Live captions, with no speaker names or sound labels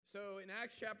So in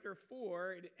Acts chapter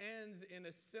 4, it ends in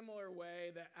a similar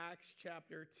way that Acts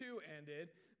chapter 2 ended.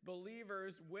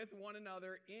 Believers with one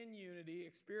another in unity,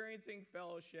 experiencing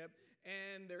fellowship,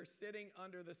 and they're sitting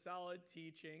under the solid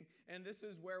teaching. And this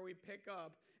is where we pick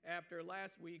up after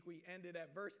last week. We ended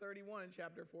at verse 31 in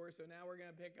chapter 4, so now we're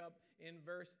going to pick up in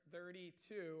verse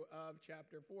 32 of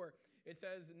chapter 4. It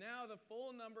says, "Now the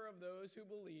full number of those who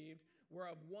believed were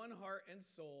of one heart and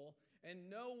soul, and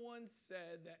no one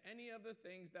said that any of the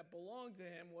things that belonged to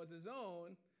him was his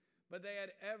own, but they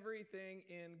had everything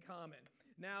in common."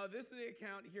 Now, this is the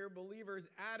account here, believers'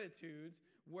 attitudes,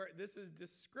 where this is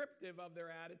descriptive of their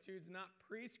attitudes, not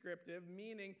prescriptive,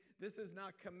 meaning this is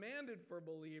not commanded for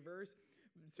believers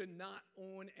to not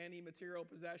own any material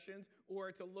possessions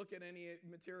or to look at any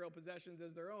material possessions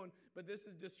as their own, but this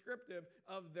is descriptive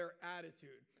of their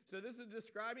attitude. So this is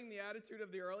describing the attitude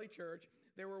of the early church.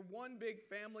 They were one big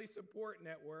family support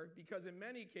network because in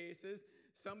many cases,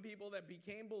 some people that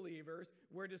became believers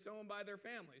were disowned by their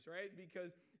families, right?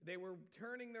 Because they were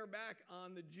turning their back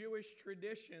on the Jewish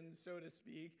traditions, so to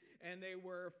speak, and they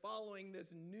were following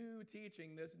this new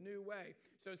teaching, this new way.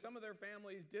 So some of their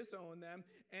families disowned them,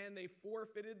 and they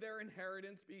forfeited their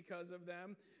inheritance because of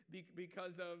them,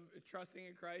 because of trusting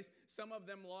in Christ. Some of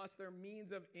them lost their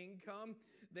means of income.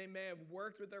 They may have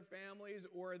worked with their families,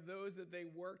 or those that they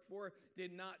worked for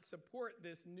did not support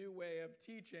this new way of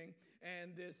teaching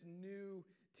and this new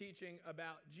teaching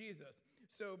about Jesus.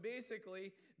 So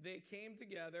basically, they came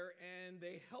together and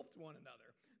they helped one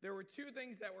another. There were two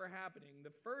things that were happening.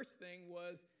 The first thing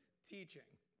was teaching.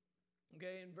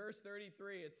 Okay, in verse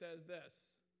 33, it says this.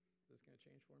 Is this going to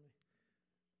change for me?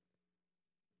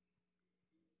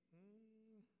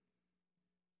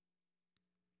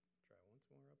 Try once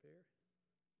more up here.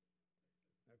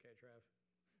 Okay, Trev.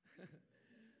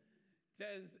 It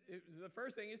says, the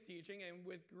first thing is teaching, and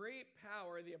with great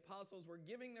power the apostles were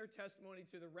giving their testimony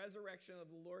to the resurrection of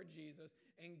the Lord Jesus,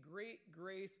 and great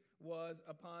grace was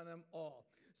upon them all.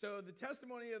 So the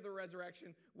testimony of the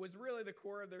resurrection was really the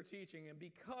core of their teaching, and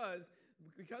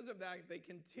because of that, they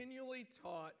continually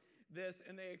taught this,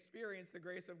 and they experienced the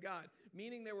grace of God,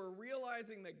 meaning they were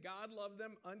realizing that God loved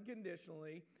them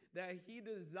unconditionally, that he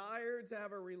desired to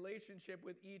have a relationship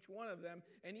with each one of them,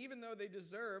 and even though they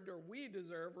deserved, or we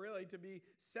deserve really, to be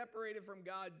separated from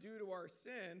God due to our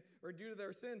sin, or due to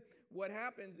their sin, what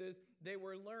happens is they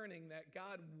were learning that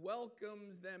God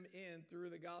welcomes them in through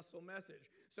the gospel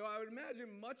message. So I would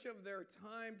imagine much of their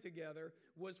time together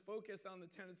was focused on the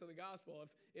tenets of the gospel.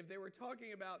 If they were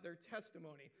talking about their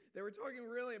testimony, they were talking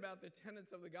really about the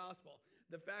tenets of the gospel,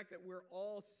 the fact that we're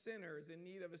all sinners in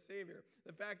need of a Savior,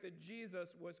 the fact that Jesus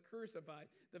was crucified,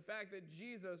 the fact that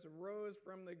Jesus rose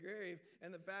from the grave,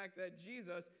 and the fact that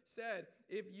Jesus said,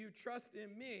 if you trust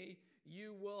in me,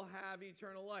 you will have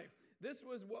eternal life. This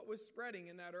was what was spreading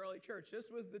in that early church. This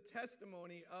was the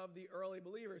testimony of the early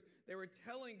believers. They were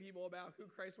telling people about who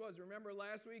Christ was. Remember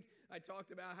last week, I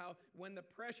talked about how when the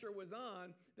pressure was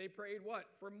on, they prayed what?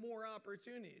 For more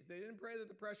opportunities. They didn't pray that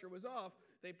the pressure was off.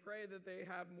 They prayed that they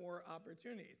have more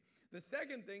opportunities. The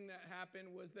second thing that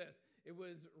happened was this. It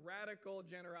was radical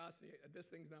generosity. This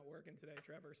thing's not working today,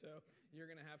 Trevor, so you're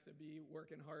going to have to be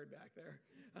working hard back there.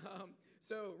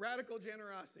 So radical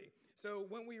generosity. So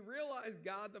when we realize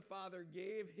God the Father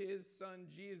gave his son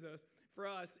Jesus for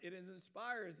us, it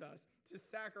inspires us to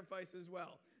sacrifice as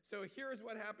well. So here's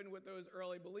what happened with those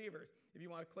early believers. If you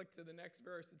want to click to the next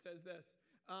verse, it says this.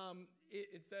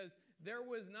 It says, there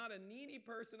was not a needy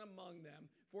person among them,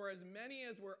 for as many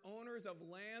as were owners of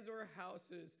lands or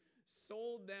houses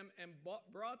sold them and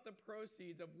brought the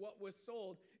proceeds of what was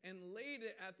sold and laid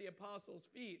it at the apostles'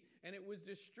 feet, and it was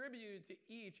distributed to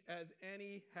each as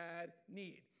any had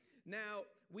need. Now,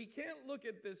 we can't look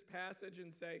at this passage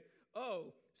and say,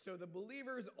 oh, so the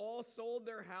believers all sold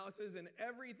their houses and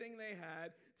everything they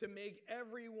had to make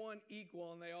everyone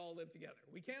equal and they all live together.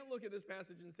 We can't look at this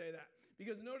passage and say that,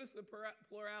 because notice the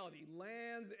plurality,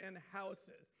 lands and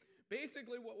houses.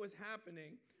 Basically what was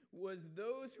happening was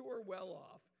those who were well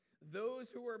off, those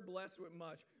who were blessed with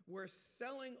much, were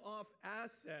selling off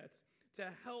assets to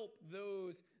help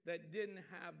those that didn't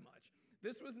have much.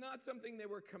 This was not something they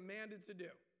were commanded to do.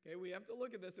 Okay, we have to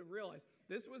look at this and realize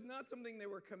this was not something they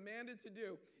were commanded to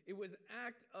do. It was an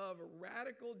act of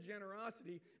radical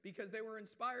generosity because they were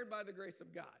inspired by the grace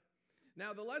of God.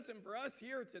 Now, the lesson for us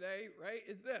here today, right,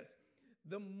 is this.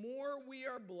 The more we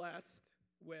are blessed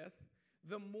with,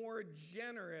 the more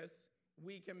generous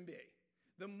we can be.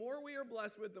 The more we are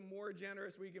blessed with, the more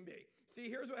generous we can be. See,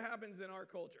 here's what happens in our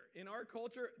culture. In our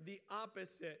culture, the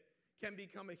opposite can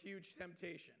become a huge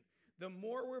temptation. The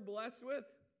more we're blessed with,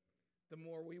 the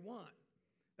more we want.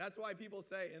 That's why people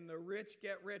say, and the rich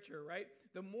get richer, right?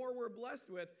 The more we're blessed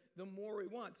with, the more we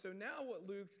want. So now what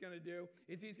Luke's going to do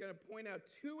is he's going to point out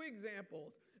two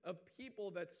examples of people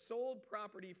that sold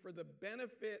property for the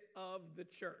benefit of the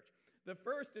church. The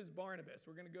first is Barnabas.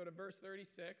 We're going to go to verse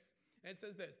 36. And it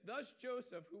says this, "Thus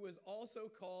Joseph, who was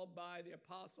also called by the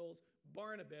apostles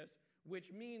Barnabas,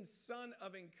 which means son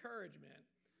of encouragement,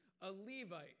 a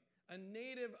Levite, a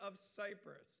native of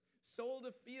Cyprus, sold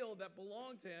a field that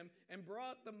belonged to him and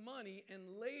brought the money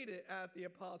and laid it at the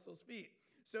apostles' feet."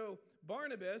 So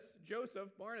Barnabas, Joseph,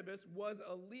 Barnabas, was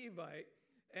a Levite,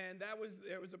 and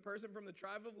there was a person from the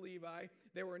tribe of Levi.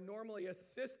 They were normally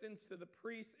assistants to the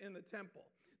priests in the temple.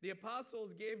 The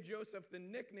apostles gave Joseph the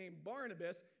nickname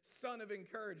Barnabas, son of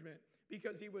encouragement,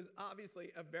 because he was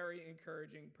obviously a very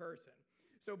encouraging person.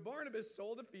 So Barnabas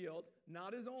sold a field,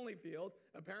 not his only field,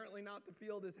 apparently not the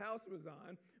field his house was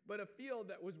on, but a field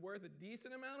that was worth a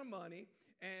decent amount of money,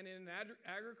 and in an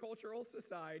agricultural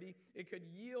society, it could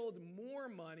yield more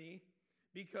money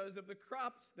because of the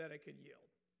crops that it could yield.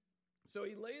 So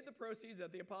he laid the proceeds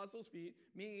at the apostles' feet,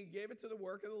 meaning he gave it to the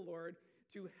work of the Lord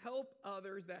to help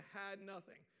others that had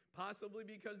nothing, possibly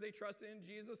because they trusted in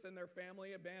Jesus and their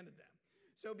family abandoned them.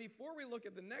 So before we look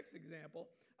at the next example,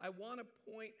 I want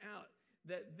to point out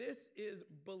that this is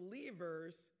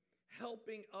believers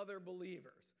helping other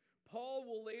believers. Paul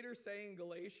will later say in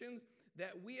Galatians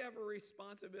that we have a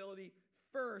responsibility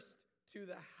first to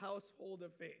the household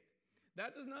of faith.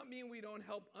 That does not mean we don't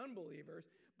help unbelievers,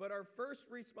 but our first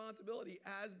responsibility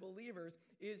as believers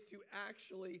is to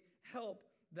actually help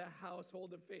the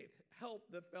household of faith, help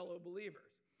the fellow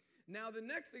believers. Now, the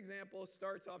next example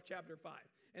starts off chapter 5.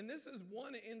 And this is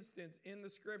one instance in the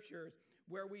scriptures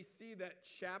where we see that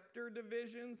chapter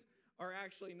divisions are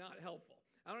actually not helpful.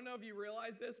 I don't know if you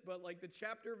realize this, but like the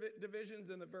chapter divisions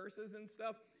and the verses and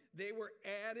stuff, they were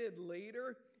added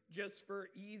later just for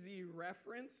easy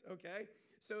reference, okay?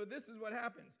 So this is what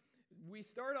happens. We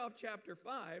start off chapter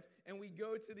 5 and we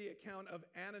go to the account of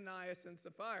Ananias and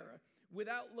Sapphira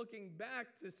without looking back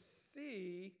to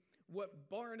see what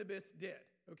Barnabas did.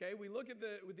 Okay, we look at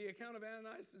the account of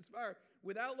Ananias and Sapphira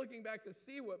without looking back to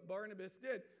see what Barnabas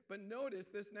did. But notice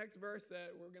this next verse that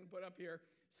we're going to put up here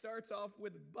starts off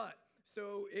with but.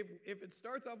 So if it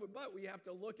starts off with but, we have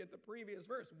to look at the previous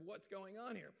verse. What's going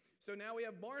on here? So now we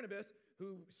have Barnabas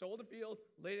who sold a field,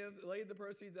 laid the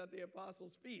proceeds at the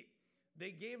apostles' feet.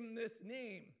 They gave him this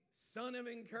name, son of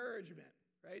encouragement,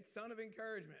 right? Son of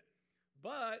encouragement.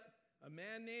 But a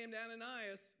man named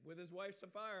Ananias with his wife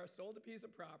Sapphira sold a piece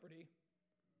of property,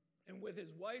 and with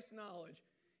his wife's knowledge,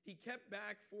 he kept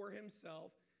back for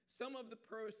himself some of the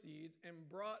proceeds and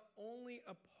brought only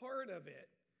a part of it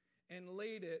and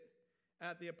laid it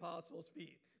at the apostles'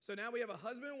 feet. So now we have a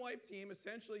husband and wife team,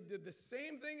 essentially did the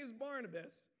same thing as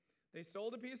Barnabas. They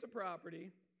sold a piece of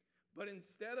property, but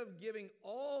instead of giving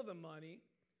all the money,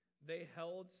 they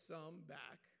held some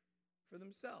back for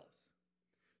themselves.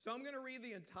 So I'm going to read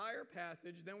the entire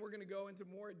passage, then we're going to go into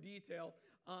more detail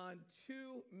on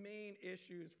two main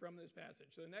issues from this passage.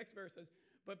 So the next verse says,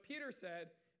 "But Peter said,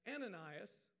 Ananias,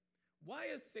 why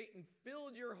has Satan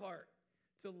filled your heart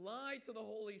to lie to the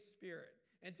Holy Spirit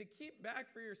and to keep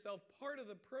back for yourself part of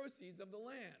the proceeds of the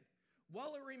land?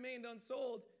 While it remained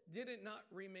unsold, did it not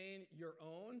remain your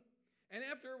own? And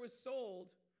after it was sold,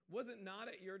 was it not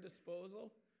at your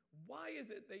disposal? Why is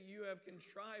it that you have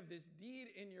contrived this deed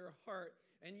in your heart,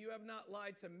 and you have not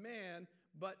lied to man,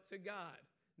 but to God?"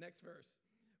 Next verse.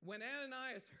 "When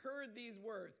Ananias heard these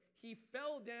words, he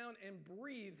fell down and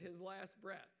breathed his last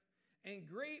breath. And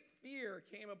great fear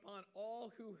came upon all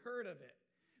who heard of it.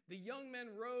 The young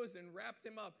men rose and wrapped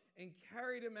him up and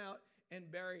carried him out and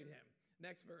buried him."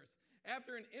 Next verse.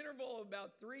 "After an interval of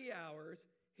about 3 hours,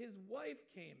 his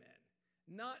wife came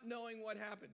in, not knowing what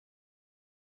happened."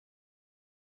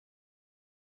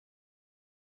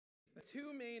 The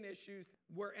two main issues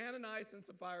were Ananias and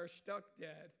Sapphira struck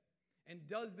dead, and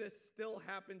does this still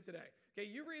happen today? Okay,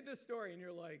 you read this story and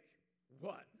you're like,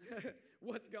 what?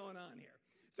 What's going on here?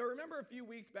 So remember a few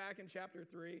weeks back in chapter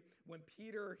 3 when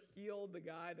Peter healed the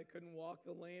guy that couldn't walk,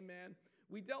 the lame man?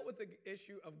 We dealt with the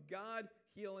issue of God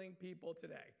healing people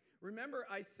today. Remember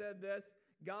I said this,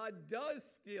 God does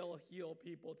still heal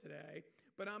people today,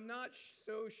 but I'm not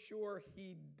so sure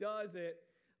he does it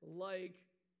like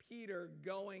Peter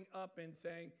going up and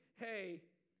saying, "Hey,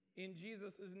 in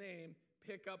Jesus' name,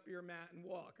 pick up your mat and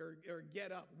walk," or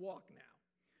 "Get up, walk now."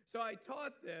 So I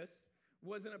taught this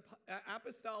was an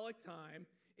apostolic time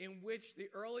in which the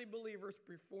early believers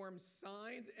performed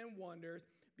signs and wonders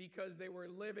because they were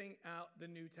living out the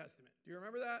New Testament. Do you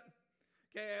remember that?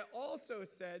 Okay, I also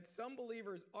said some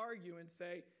believers argue and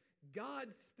say God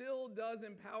still does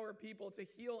empower people to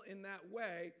heal in that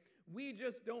way. We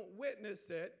just don't witness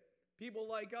it. People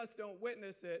like us don't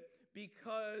witness it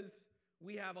because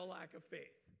we have a lack of faith.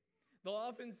 They'll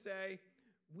often say,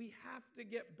 we have to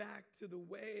get back to the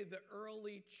way the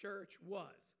early church was.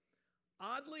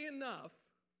 Oddly enough,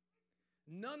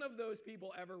 none of those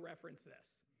people ever reference this.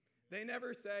 They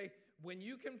never say, when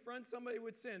you confront somebody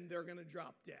with sin, they're going to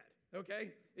drop dead,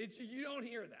 okay? You don't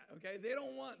hear that, okay? They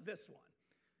don't want this one.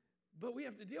 But we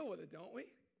have to deal with it, don't we?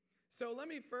 So let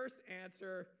me first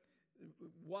answer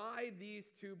why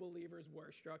these two believers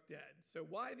were struck dead. So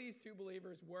why these two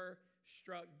believers were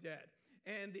struck dead.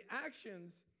 And the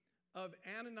actions of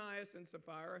Ananias and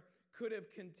Sapphira could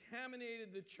have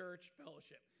contaminated the church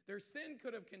fellowship. Their sin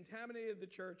could have contaminated the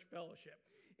church fellowship.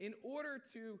 In order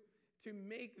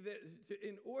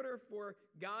in order for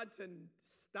God to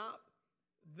stop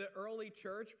the early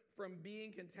church from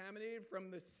being contaminated from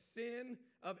the sin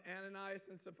of Ananias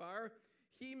and Sapphira,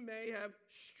 he may have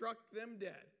struck them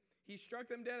dead. He struck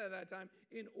them dead at that time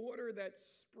in order that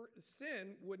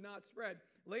sin would not spread.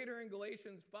 Later in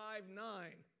Galatians 5:9,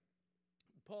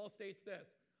 Paul states this,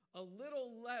 a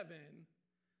little leaven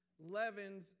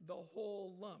leavens the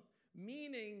whole lump,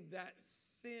 meaning that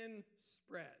sin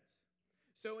spreads.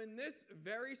 So in this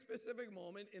very specific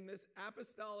moment, in this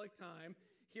apostolic time,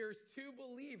 here's two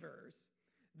believers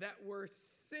that were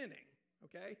sinning,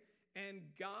 okay? And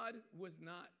God was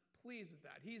not pleased with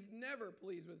that. He's never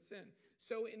pleased with sin.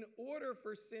 So in order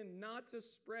for sin not to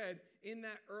spread in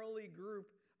that early group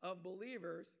of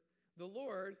believers, the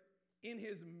Lord, in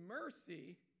his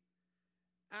mercy,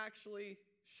 actually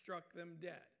struck them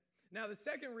dead. Now, the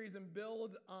second reason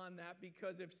builds on that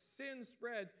because if sin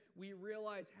spreads, we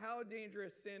realize how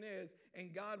dangerous sin is,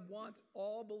 and God wants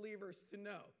all believers to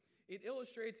know. It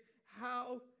illustrates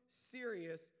how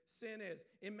serious sin is.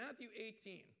 In Matthew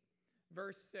 18,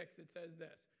 verse 6, it says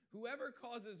this, whoever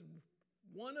causes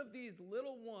one of these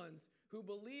little ones who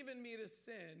believe in me to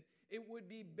sin, it would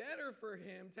be better for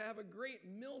him to have a great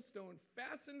millstone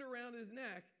fastened around his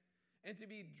neck and to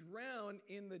be drowned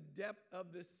in the depth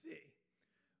of the sea.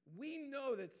 We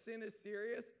know that sin is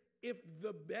serious if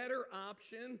the better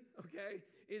option, okay,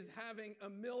 is having a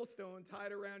millstone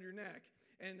tied around your neck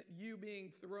and you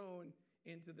being thrown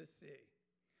into the sea.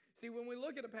 See, when we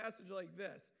look at a passage like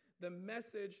this, the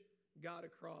message got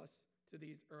across to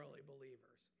these early believers.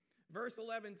 Verse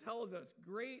 11 tells us,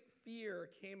 great fear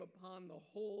came upon the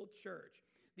whole church.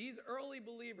 These early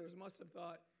believers must have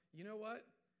thought, you know what?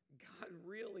 God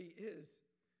really is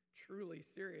truly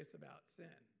serious about sin.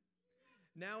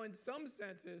 Now, in some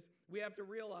senses, we have to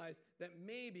realize that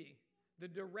maybe the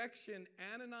direction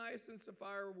Ananias and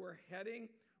Sapphira were heading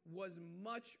was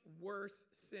much worse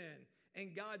sin.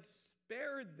 And God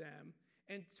spared them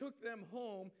and took them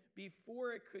home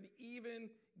before it could even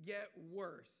get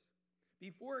worse.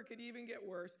 Before it could even get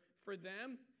worse for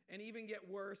them and even get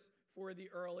worse for the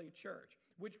early church.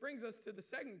 Which brings us to the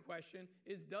second question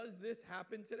is, does this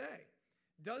happen today?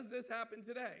 Does this happen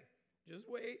today? Just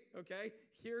wait, okay?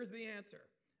 Here's the answer.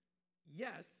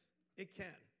 Yes, it can,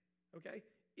 okay?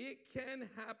 It can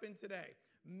happen today.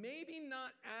 Maybe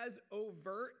not as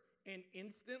overt and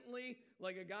instantly,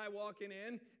 like a guy walking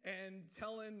in and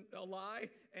telling a lie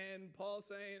and Paul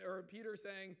saying, or Peter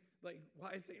saying, like,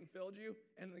 why Satan filled you?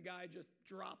 And the guy just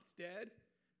drops dead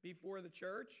before the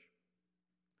church.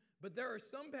 But there are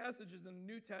some passages in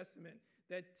the New Testament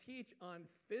that teach on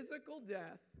physical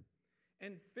death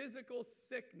and physical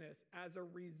sickness as a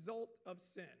result of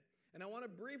sin. And I want to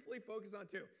briefly focus on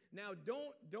two. Now,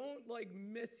 don't like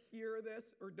mishear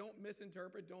this or don't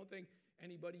misinterpret. Don't think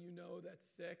anybody you know that's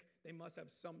sick, they must have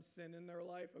some sin in their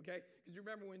life, okay? Because you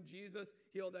remember when Jesus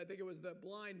healed, I think it was the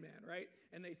blind man, right?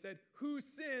 And they said, who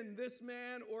sinned, this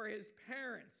man or his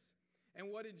parents?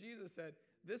 And what did Jesus say?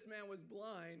 This man was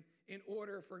blind in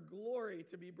order for glory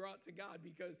to be brought to God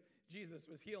because Jesus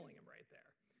was healing him right there.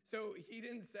 So he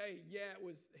didn't say, yeah, it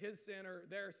was his sin or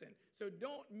their sin. So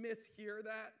don't mishear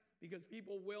that because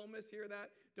people will mishear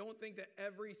that. Don't think that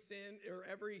every sin or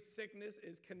every sickness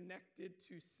is connected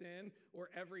to sin or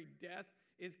every death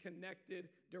is connected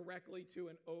directly to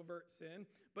an overt sin.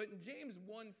 But in James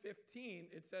 1:15,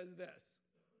 it says this,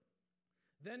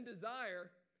 then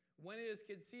desire, when it is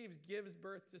conceived, gives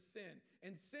birth to sin.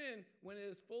 And sin, when it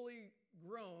is fully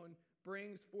grown,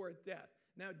 brings forth death.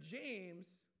 Now, James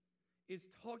is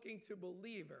talking to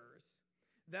believers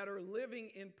that are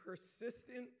living in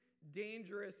persistent,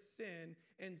 dangerous sin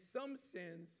and some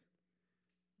sins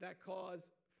that cause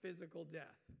physical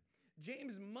death.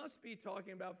 James must be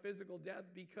talking about physical death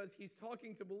because he's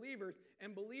talking to believers,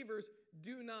 and believers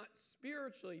do not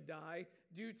spiritually die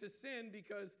due to sin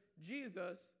because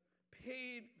Jesus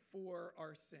paid for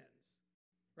our sins,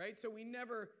 right? So we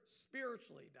never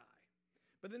spiritually die.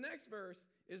 But the next verse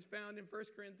is found in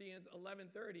 1 Corinthians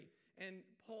 11:30, and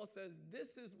Paul says,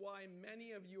 "This is why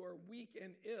many of you are weak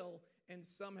and ill, and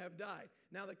some have died."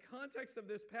 Now, the context of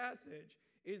this passage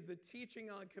is the teaching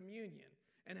on communion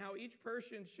and how each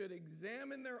person should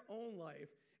examine their own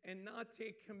life and not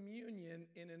take communion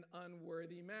in an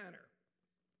unworthy manner.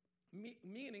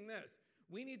 Meaning this,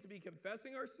 we need to be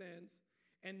confessing our sins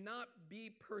and not be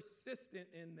persistent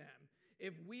in them.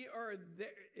 If we are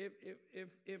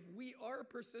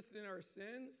persistent in our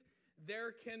sins,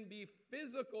 there can be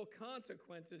physical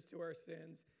consequences to our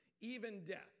sins, even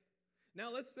death. Now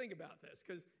let's think about this,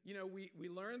 because we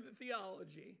learn the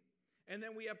theology, and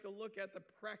then we have to look at the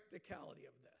practicality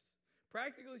of this.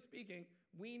 Practically speaking,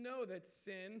 we know that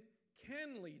sin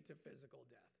can lead to physical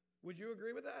death. Would you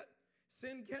agree with that?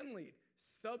 Sin can lead.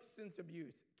 Substance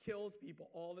abuse kills people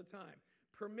all the time.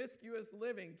 Promiscuous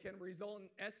living can result in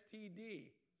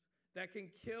STD that can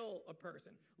kill a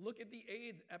person. Look at the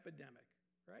AIDS epidemic,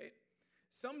 right?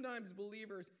 Sometimes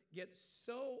believers get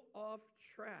so off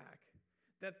track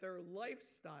that their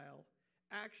lifestyle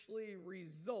actually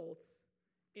results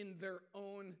in their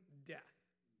own death.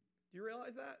 Do you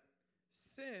realize that?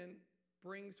 Sin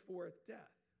brings forth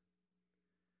death.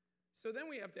 So then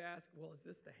we have to ask, well, is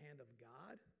this the hand of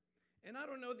God? And I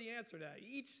don't know the answer to that.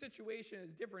 Each situation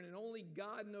is different, and only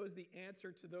God knows the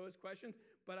answer to those questions.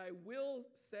 But I will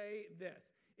say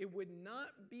this. It would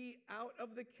not be out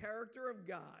of the character of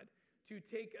God to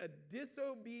take a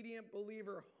disobedient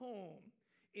believer home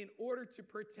in order to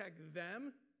protect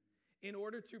them, in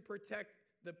order to protect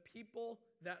the people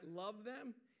that love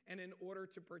them, and in order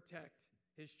to protect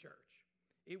his church.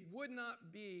 It would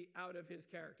not be out of his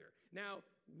character. Now,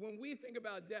 when we think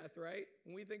about death, right?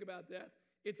 When we think about death,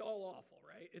 it's all awful,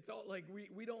 right? It's all like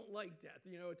we don't like death.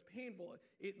 It's painful.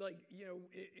 It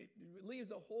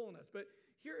leaves a hole in us. But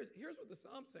here's what the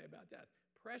Psalms say about death.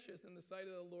 Precious in the sight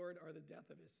of the Lord are the death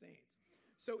of his saints.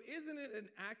 So isn't it an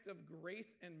act of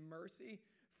grace and mercy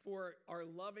for our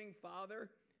loving Father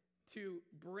to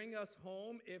bring us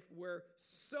home if we're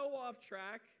so off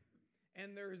track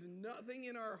and there's nothing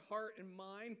in our heart and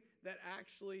mind that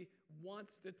actually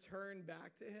wants to turn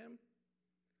back to him?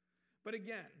 But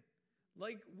again,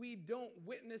 like we don't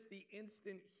witness the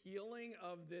instant healing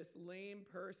of this lame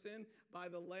person by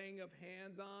the laying of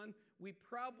hands on, we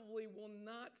probably will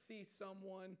not see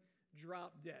someone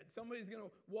drop dead. Somebody's going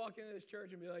to walk into this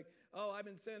church and be like, "Oh, I've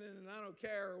been sinning and I don't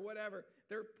care," or whatever.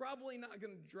 They're probably not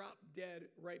going to drop dead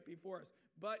right before us.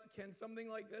 But can something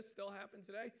like this still happen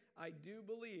today? I do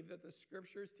believe that the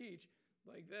scriptures teach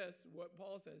like this, what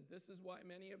Paul says, "This is why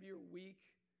many of you are weak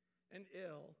and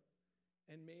ill,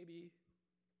 and maybe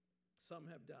some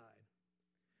have died."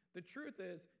 The truth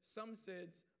is, some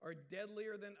sins are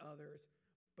deadlier than others,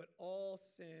 but all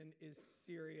sin is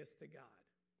serious to God.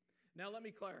 Now, let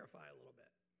me clarify a little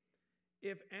bit.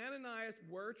 If Ananias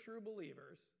were true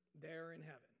believers, they're in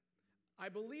heaven. I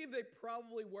believe they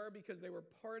probably were because they were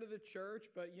part of the church,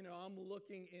 but I'm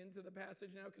looking into the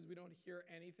passage now because we don't hear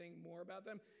anything more about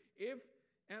them. If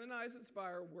Ananias and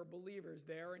Sapphira were believers,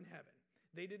 they are in heaven.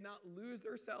 They did not lose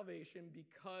their salvation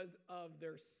because of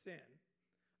their sin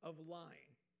of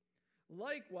lying.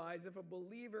 Likewise, if a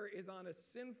believer is on a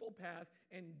sinful path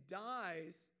and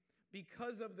dies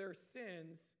because of their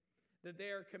sins that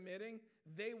they are committing,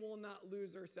 they will not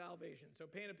lose their salvation. So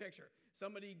paint a picture.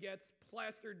 Somebody gets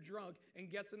plastered drunk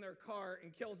and gets in their car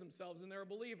and kills themselves, and they're a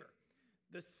believer.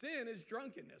 The sin is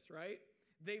drunkenness, right?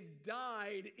 They've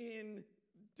died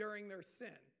during their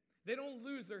sin. They don't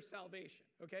lose their salvation,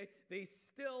 okay? They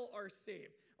still are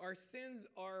saved. Our sins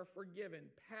are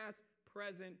forgiven, past,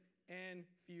 present, and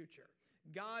future.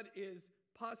 God is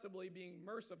possibly being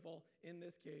merciful in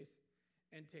this case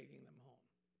and taking them home.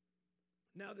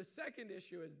 Now, the second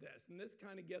issue is this, and this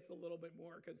kind of gets a little bit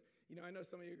more because, I know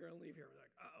some of you are going to leave here and be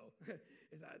like, uh-oh,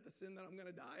 is that the sin that I'm going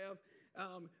to die of?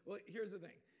 Well, here's the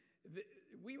thing.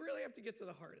 We really have to get to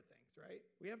the heart of things, right?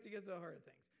 We have to get to the heart of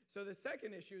things. So the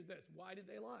second issue is this. Why did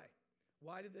they lie?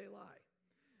 Why did they lie?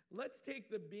 Let's take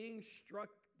the being struck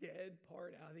dead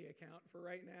part out of the account for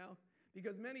right now,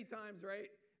 because many times, right,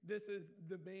 this is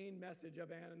the main message of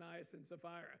Ananias and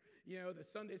Sapphira. The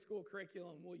Sunday school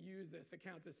curriculum will use this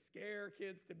account to scare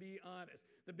kids to be honest.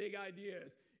 The big idea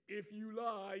is, if you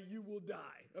lie, you will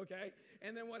die, okay?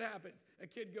 And then what happens? A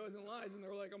kid goes and lies, and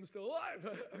they're like, "I'm still alive,"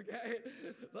 okay?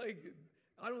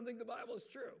 I don't think the Bible is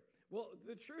true. Well,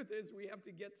 the truth is we have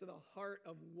to get to the heart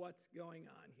of what's going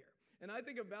on here. And I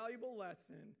think a valuable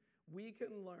lesson we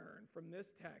can learn from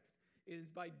this text is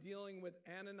by dealing with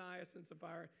Ananias and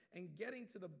Sapphira and getting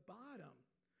to the bottom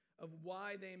of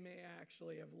why they may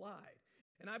actually have lied.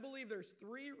 And I believe there's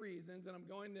 3 reasons, and I'm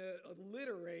going to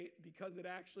alliterate because it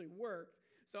actually worked.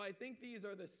 So I think these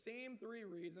are the same 3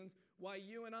 reasons why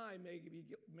you and I may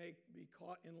be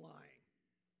caught in lying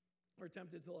or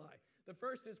tempted to lie. The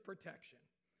first is protection.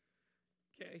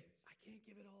 Okay, I can't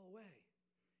give it all away.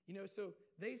 So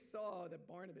they saw that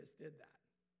Barnabas did that.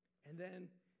 And then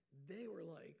they were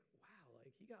like, wow,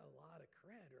 like he got a lot of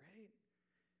cred, right?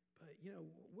 But,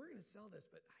 we're going to sell this,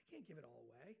 but I can't give it all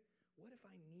away. What if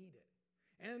I need it?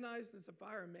 Ananias and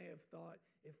Sapphira may have thought,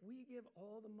 if we give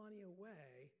all the money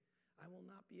away, I will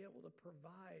not be able to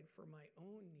provide for my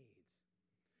own needs.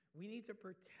 We need to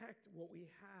protect what we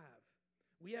have.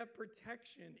 We have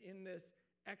protection in this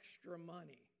extra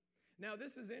money. Now,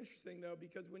 this is interesting, though,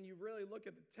 because when you really look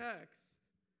at the text,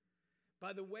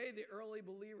 by the way the early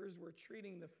believers were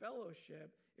treating the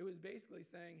fellowship, it was basically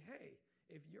saying, hey,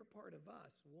 if you're part of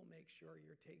us, we'll make sure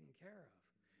you're taken care of.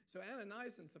 So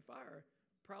Ananias and Sapphira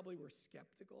probably were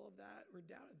skeptical of that or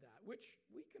doubted that, which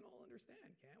we can all understand,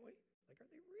 can't we? Like, are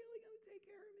they really going to take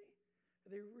care of me?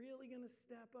 Are they really going to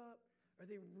step up? Are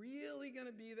they really going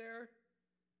to be there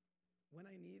when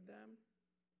I need them?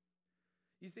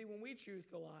 You see, when we choose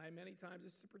to lie, many times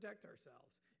it's to protect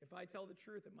ourselves. If I tell the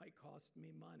truth, it might cost me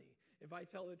money. If I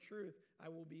tell the truth, I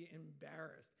will be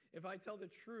embarrassed. If I tell the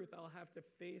truth, I'll have to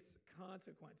face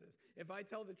consequences. If I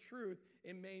tell the truth,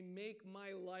 it may make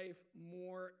my life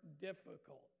more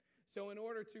difficult. So in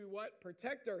order to what?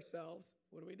 Protect ourselves,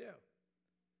 what do?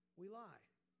 We lie.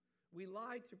 We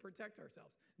lie to protect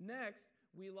ourselves. Next,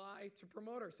 we lie to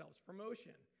promote ourselves,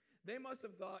 promotion. They must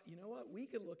have thought, you know what, we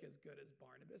could look as good as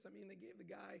Barnabas. I mean, they gave the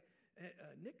guy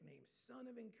a nickname, Son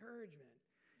of Encouragement.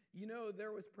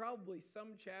 There was probably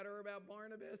some chatter about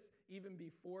Barnabas even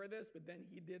before this, but then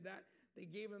he did that. They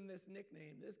gave him this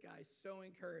nickname. This guy's so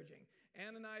encouraging.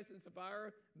 Ananias and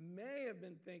Sapphira may have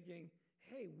been thinking,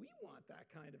 hey, we want that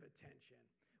kind of attention.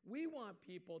 We want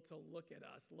people to look at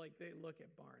us like they look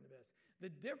at Barnabas. The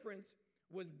difference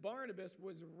was Barnabas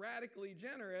was radically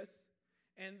generous,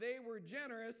 and they were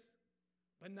generous,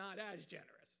 but not as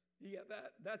generous. You get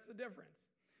that? That's the difference.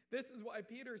 This is why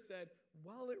Peter said,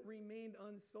 while it remained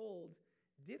unsold,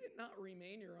 did it not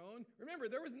remain your own? Remember,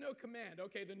 there was no command.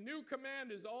 Okay, the new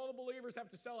command is all the believers have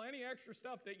to sell any extra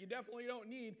stuff that you definitely don't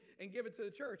need and give it to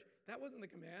the church. That wasn't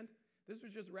the command. This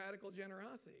was just radical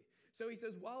generosity. So he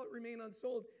says, while it remained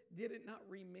unsold, did it not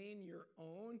remain your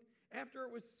own? After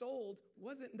it was sold,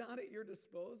 was it not at your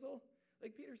disposal?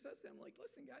 Like Peter says to them, like,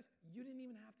 listen, guys, you didn't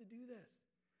even have to do this.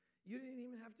 You didn't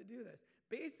even have to do this.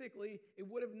 Basically, it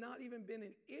would have not even been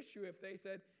an issue if they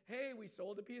said, hey, we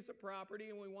sold a piece of property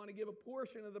and we want to give a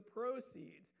portion of the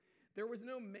proceeds. There was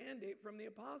no mandate from the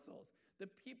apostles. The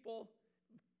people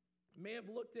may have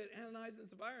looked at Ananias and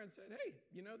Sapphira and said, hey,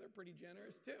 they're pretty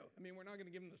generous too. I mean, we're not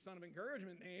going to give them the Son of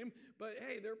Encouragement name, but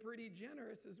hey, they're pretty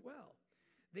generous as well.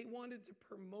 They wanted to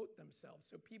promote themselves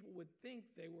so people would think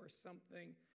they were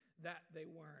something that they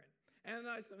weren't.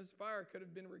 Ananias and Sapphira could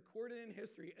have been recorded in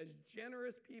history as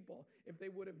generous people if they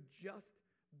would have just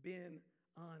been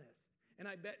honest. And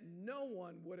I bet no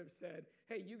one would have said,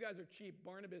 hey, you guys are cheap.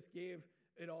 Barnabas gave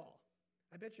it all.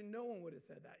 I bet you no one would have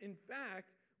said that. In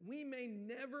fact, we may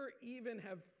never even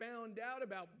have found out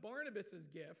about Barnabas'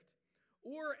 gift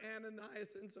or Ananias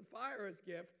and Sapphira's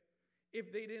gift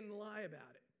if they didn't lie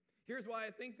about it. Here's why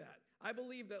I think that. I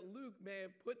believe that Luke may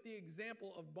have put the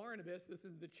example of Barnabas, this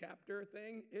is the chapter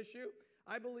thing issue.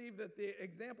 I believe that the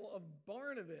example of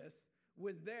Barnabas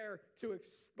was there to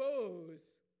expose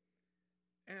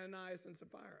Ananias and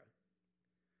Sapphira.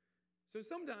 So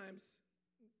sometimes,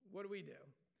 what do?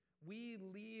 We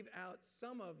leave out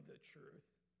some of the truth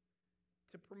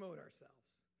to promote ourselves.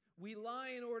 We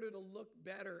lie in order to look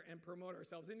better and promote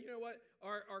ourselves. And you know what?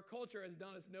 Our culture has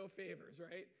done us no favors,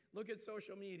 right? Look at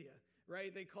social media,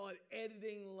 right? They call it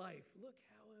editing life. Look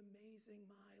how amazing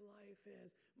my life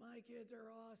is. My kids are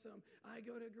awesome. I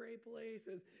go to great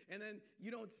places. And then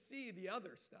you don't see the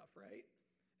other stuff, right?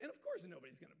 And of course,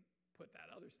 nobody's going to put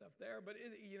that other stuff there. But,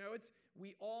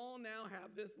 we all now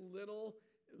have this little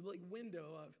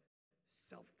window of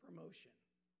self-promotion.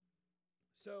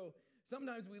 So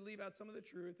sometimes we leave out some of the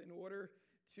truth in order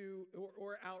to,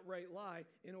 or outright lie,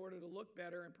 in order to look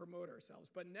better and promote ourselves.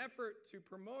 But in effort to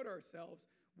promote ourselves,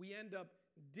 we end up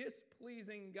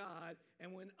displeasing God.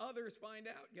 And when others find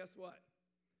out, guess what?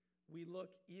 We look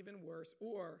even worse,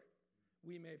 or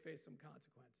we may face some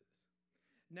consequences.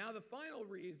 Now, the final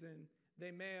reason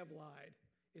they may have lied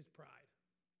is pride.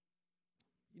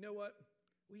 You know what?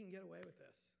 We can get away with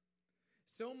this.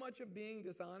 So much of being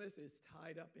dishonest is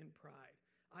tied up in pride.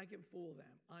 I can fool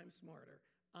them. I'm smarter.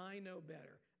 I know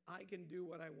better. I can do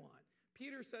what I want.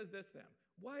 Peter says this to them.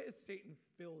 Why has Satan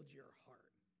filled your heart?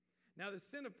 Now, the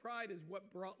sin of pride is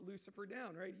what brought Lucifer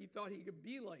down, right? He thought he could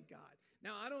be like God.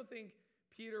 Now, I don't think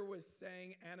Peter was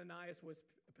saying Ananias was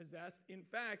possessed. In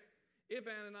fact, if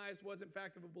Ananias was in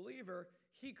fact of a believer,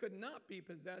 he could not be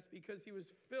possessed because he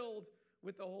was filled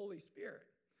with the Holy Spirit.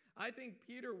 I think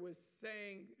Peter was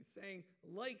saying,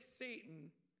 like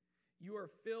Satan, you are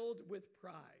filled with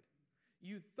pride.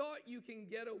 You thought you can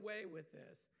get away with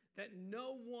this, that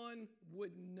no one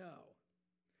would know.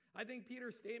 I think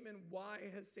Peter's statement, why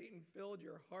has Satan filled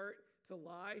your heart to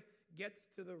lie, gets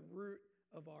to the root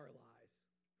of our lies.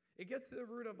 It gets to the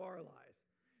root of our lies.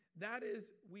 That is,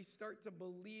 we start to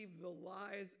believe the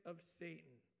lies of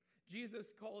Satan.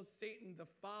 Jesus calls Satan the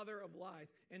father of lies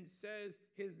and says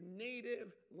his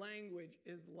native language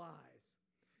is lies.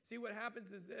 See, what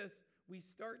happens is this, we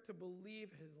start to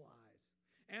believe his lies.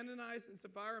 Ananias and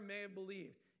Sapphira may have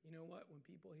believed, you know what, when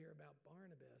people hear about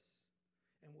Barnabas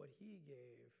and what he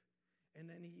gave, and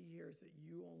then he hears that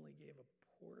you only gave a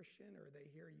portion, or they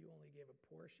hear you only gave a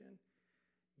portion,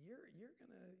 you're not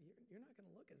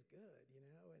gonna look as good,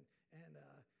 and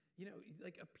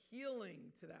like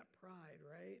appealing to that pride,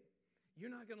 right? You're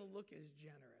not gonna look as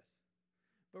generous.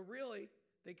 But really,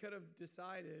 they could have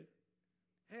decided,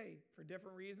 hey, for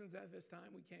different reasons at this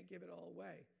time, we can't give it all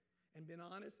away. And been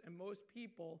honest, and most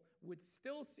people would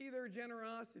still see their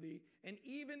generosity, and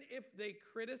even if they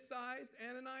criticized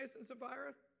Ananias and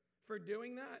Sapphira for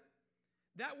doing that,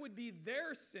 that would be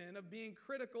their sin of being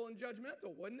critical and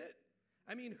judgmental, wouldn't it?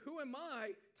 I mean, who am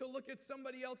I to look at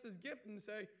somebody else's gift and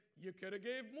say, you could have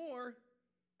gave more?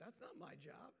 That's not my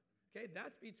job. Okay,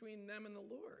 that's between them and the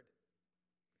Lord.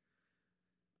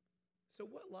 So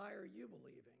what lie are you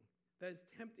believing that is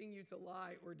tempting you to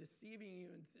lie or deceiving you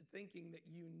into thinking that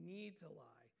you need to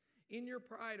lie? In your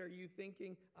pride, are you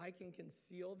thinking, I can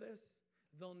conceal this?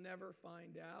 They'll never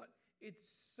find out. It's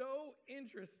so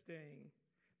interesting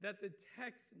that the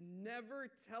text never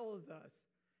tells us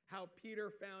how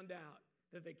Peter found out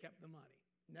that they kept the money.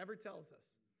 Never tells us.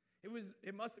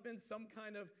 It must have been some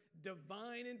kind of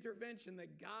divine intervention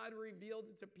that God revealed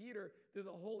it to Peter through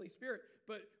the Holy Spirit.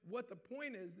 But what the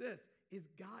point is this, is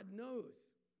God knows.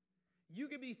 You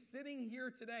could be sitting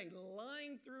here today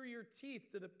lying through your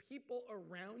teeth to the people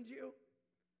around you,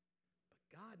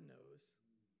 but God knows,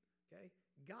 okay?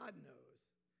 God knows.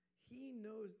 He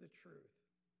knows the truth.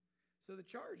 So the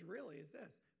charge really is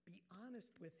this, be honest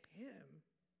with him,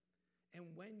 and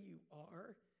when you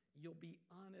are, you'll be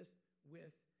honest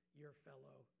with your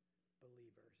fellow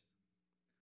believers.